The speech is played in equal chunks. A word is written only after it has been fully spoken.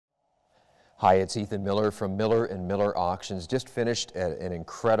Hi, it's Ethan Miller from Miller & Miller Auctions. Just finished an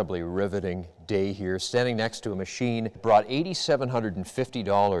incredibly riveting day here, standing next to a machine. Brought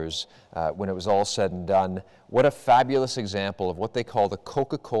 $8,750 when it was all said and done. What a fabulous example of what they call the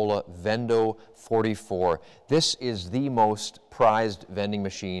Coca-Cola Vendo 44. This is the most prized vending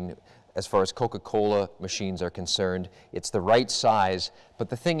machine as far as Coca-Cola machines are concerned. It's the right size, but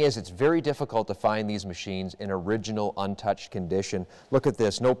the thing is, it's very difficult to find these machines in original, untouched condition. Look at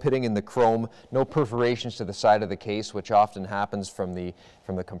this, no pitting in the chrome, no perforations to the side of the case, which often happens from the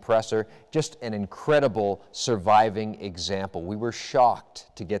compressor. Just an incredible surviving example. We were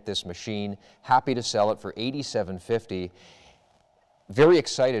shocked to get this machine, happy to sell it for $8,750. Very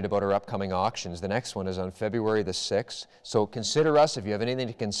excited about our upcoming auctions. The next one is on February the 6th. So consider us if you have anything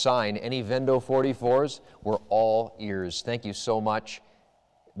to consign, any Vendo 44s, we're all ears. Thank you so much.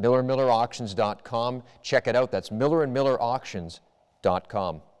 MillerandMillerAuctions.com. Check it out. That's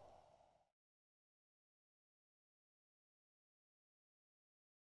MillerandMillerAuctions.com.